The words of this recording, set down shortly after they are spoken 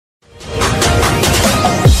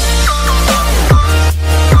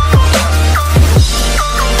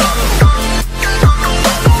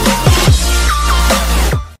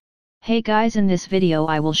Hey guys, in this video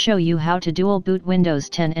I will show you how to dual boot Windows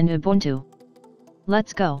 10 and Ubuntu.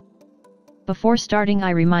 Let's go. Before starting, I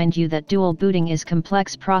remind you that dual booting is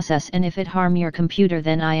complex process, and if it harm your computer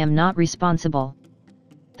then I am not responsible.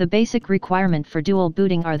 The basic requirement for dual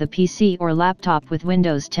booting are the PC or laptop with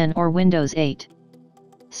Windows 10 or Windows 8.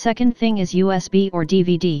 Second thing is USB or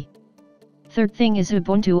DVD. Third thing is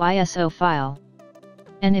Ubuntu ISO file.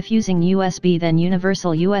 And if using USB then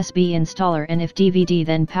Universal USB installer, and if DVD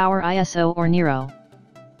then Power ISO or Nero.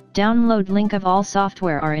 Download link of all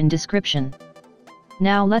software are in description.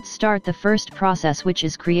 Now let's start the first process, which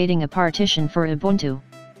is creating a partition for Ubuntu.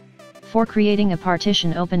 For creating a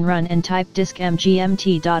partition, open Run and type disk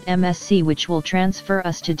mgmt.msc, which will transfer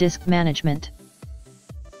us to disk management.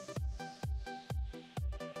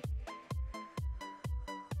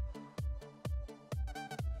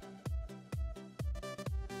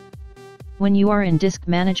 When you are in disk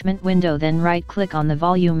management window, then right click on the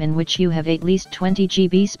volume in which you have at least 20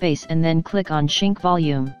 GB space and then click on Shrink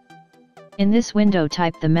Volume. In this window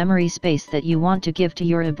type the memory space that you want to give to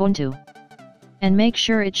your Ubuntu. And make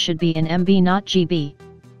sure it should be in MB not GB.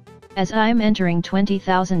 As I am entering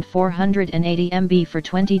 20,480 MB for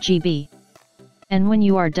 20 GB. And when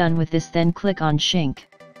you are done with this, then click on Shrink.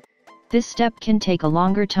 This step can take a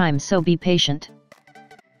longer time, so be patient.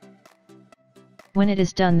 When it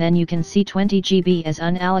is done, then you can see 20 GB as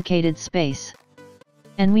unallocated space.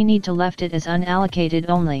 And we need to left it as unallocated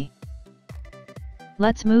only.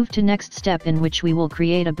 Let's move to next step, in which we will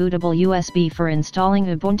create a bootable USB for installing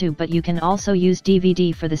Ubuntu, but you can also use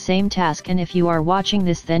DVD for the same task, and if you are watching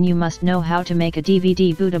this then you must know how to make a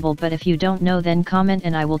DVD bootable, but if you don't know then comment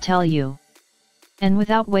and I will tell you. And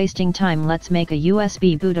without wasting time, let's make a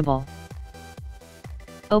USB bootable.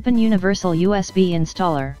 Open Universal USB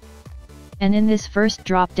installer. And in this first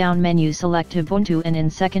drop-down menu select Ubuntu, and in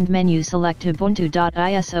second menu select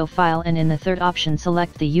ubuntu.iso file, and in the third option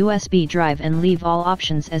select the USB drive and leave all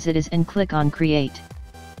options as it is and click on Create.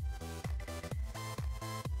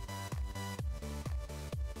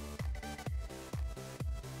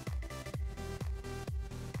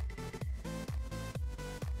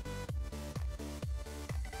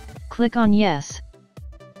 Click on Yes.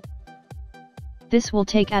 This will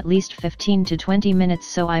take at least 15 to 20 minutes,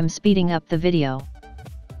 so I'm speeding up the video.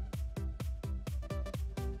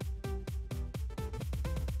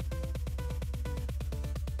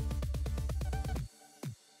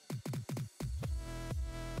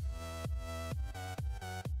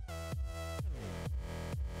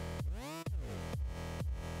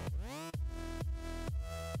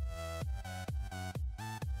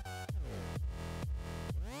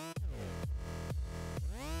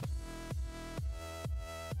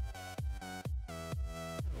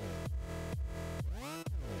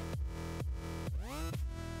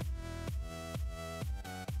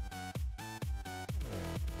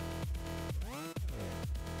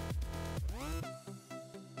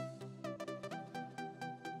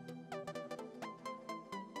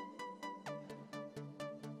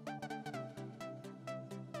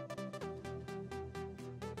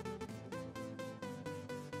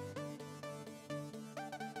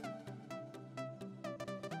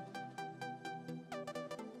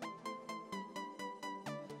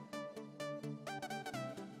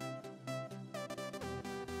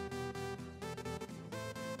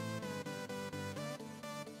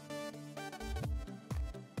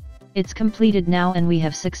 It's completed now, and we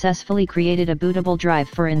have successfully created a bootable drive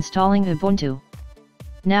for installing Ubuntu.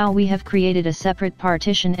 Now we have created a separate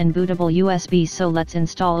partition and bootable USB, so let's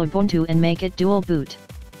install Ubuntu and make it dual boot.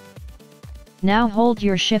 Now hold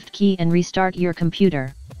your Shift key and restart your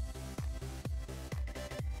computer.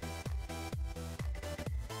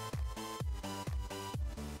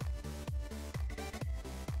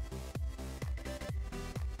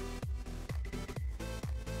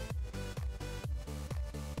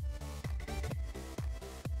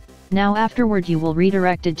 Now afterward you will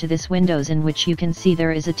redirected to this Windows, in which you can see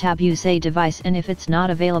there is a tab Use a device, and if it's not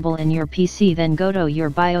available in your PC then go to your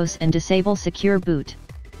BIOS and disable Secure Boot.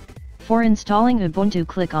 For installing Ubuntu,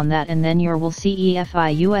 click on that and then you will see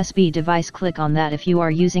EFI USB device, click on that if you are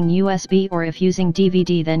using USB, or if using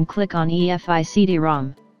DVD then click on EFI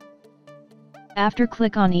CD-ROM. After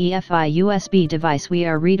click on EFI USB device we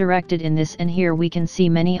are redirected in this, and here we can see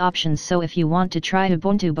many options, so if you want to try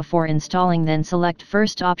Ubuntu before installing then select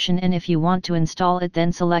first option, and if you want to install it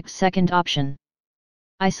then select second option.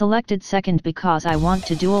 I selected second because I want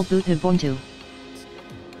to dual boot Ubuntu.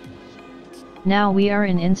 Now we are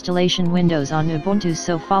in installation windows on Ubuntu,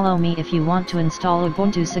 so follow me if you want to install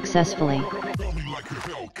Ubuntu successfully.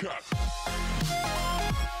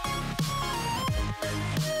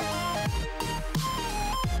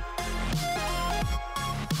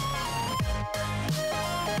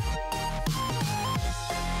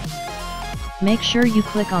 Make sure you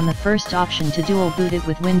click on the first option to dual boot it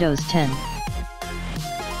with Windows 10.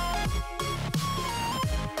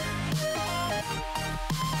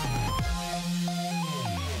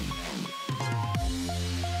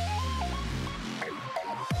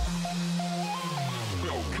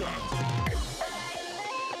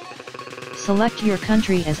 Select your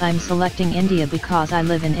country, as I'm selecting India because I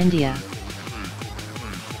live in India.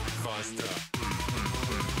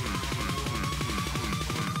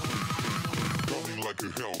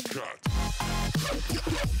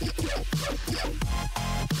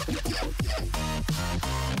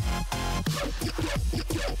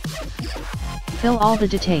 Fill all the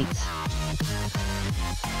details.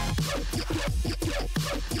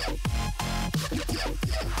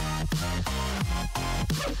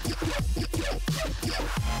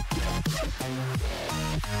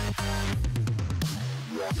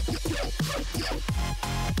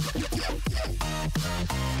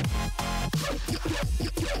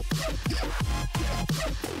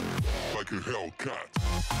 Like a Hellcat.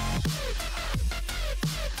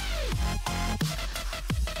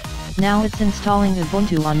 Now it's installing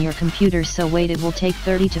Ubuntu on your computer, so wait, it will take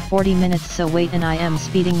 30 to 40 minutes, so wait, and I am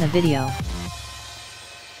speeding the video.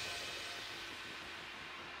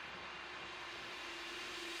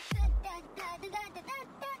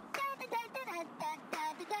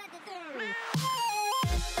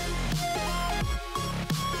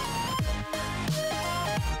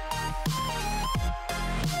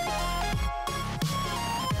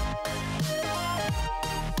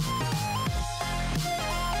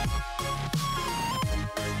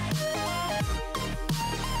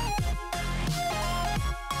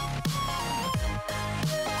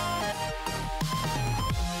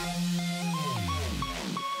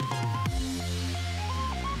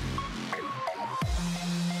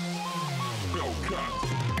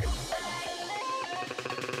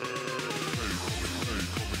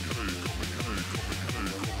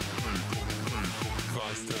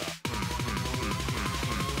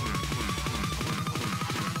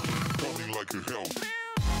 Like a hell.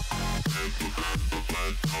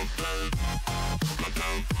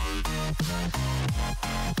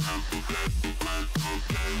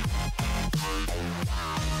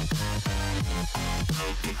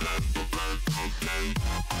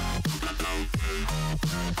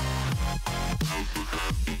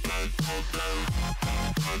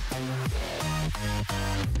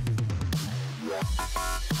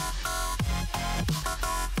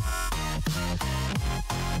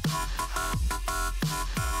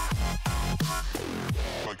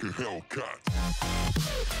 Like a Hellcat.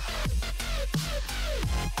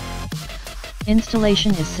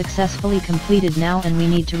 Installation is successfully completed now, and we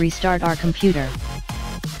need to restart our computer.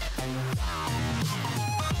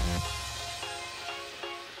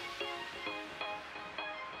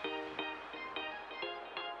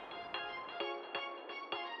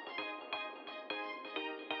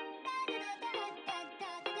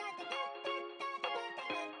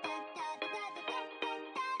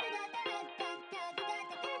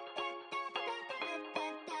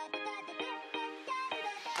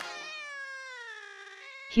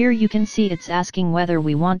 Here you can see it's asking whether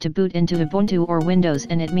we want to boot into Ubuntu or Windows,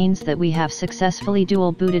 and it means that we have successfully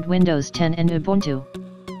dual booted Windows 10 and Ubuntu.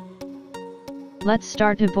 Let's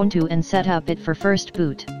start Ubuntu and set up it for first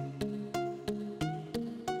boot.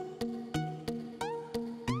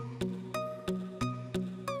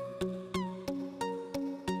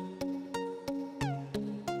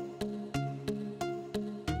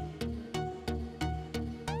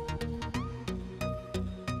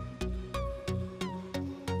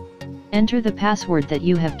 Enter the password that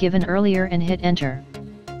you have given earlier and hit enter.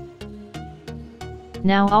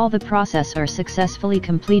 Now all the process are successfully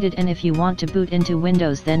completed, and if you want to boot into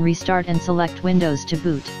Windows, then restart and select Windows to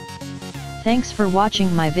boot. Thanks for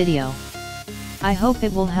watching my video. I hope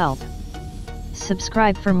it will help.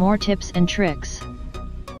 Subscribe for more tips and tricks.